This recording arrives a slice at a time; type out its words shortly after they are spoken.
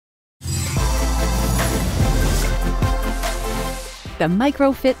the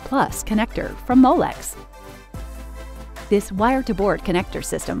MicroFit Plus connector from Molex. This wire-to-board connector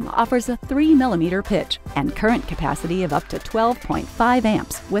system offers a 3mm pitch and current capacity of up to 12.5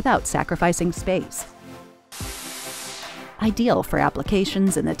 amps without sacrificing space. Ideal for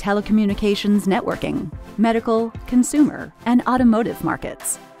applications in the telecommunications, networking, medical, consumer, and automotive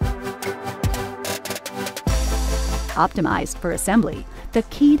markets. Optimized for assembly, the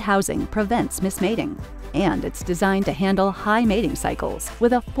keyed housing prevents mismating, and it's designed to handle high mating cycles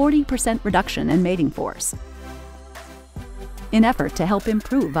with a 40% reduction in mating force. In effort to help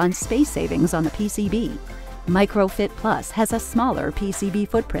improve on space savings on the PCB, MicroFit Plus has a smaller PCB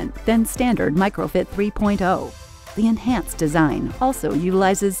footprint than standard MicroFit 3.0. The enhanced design also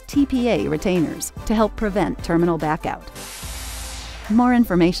utilizes TPA retainers to help prevent terminal backout. More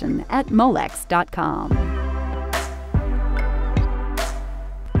information at molex.com.